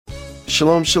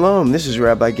Shalom, shalom. This is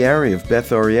Rabbi Gary of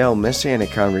Beth Ariel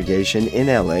Messianic Congregation in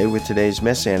LA with today's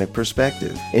Messianic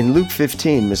Perspective. In Luke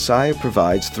 15, Messiah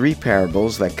provides three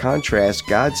parables that contrast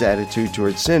God's attitude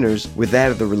toward sinners with that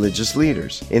of the religious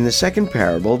leaders. In the second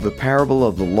parable, the parable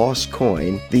of the lost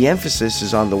coin, the emphasis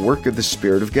is on the work of the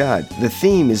Spirit of God. The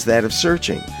theme is that of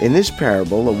searching. In this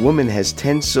parable, a woman has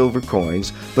 10 silver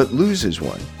coins but loses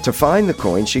one. To find the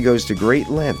coin, she goes to great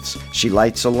lengths. She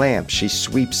lights a lamp, she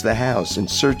sweeps the house, and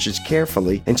searches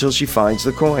carefully until she finds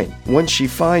the coin. Once she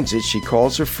finds it, she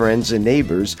calls her friends and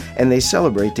neighbors, and they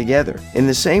celebrate together. In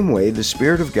the same way, the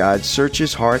Spirit of God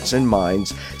searches hearts and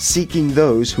minds, seeking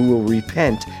those who will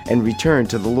repent and return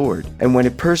to the Lord. And when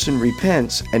a person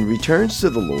repents and returns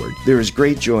to the Lord, there is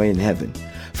great joy in heaven.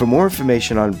 For more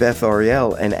information on Beth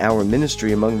Ariel and our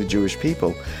ministry among the Jewish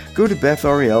people, go to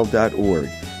bethariel.org.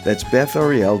 That's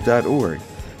bethariel.org.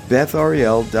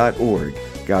 bethariel.org.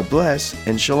 God bless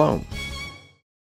and shalom.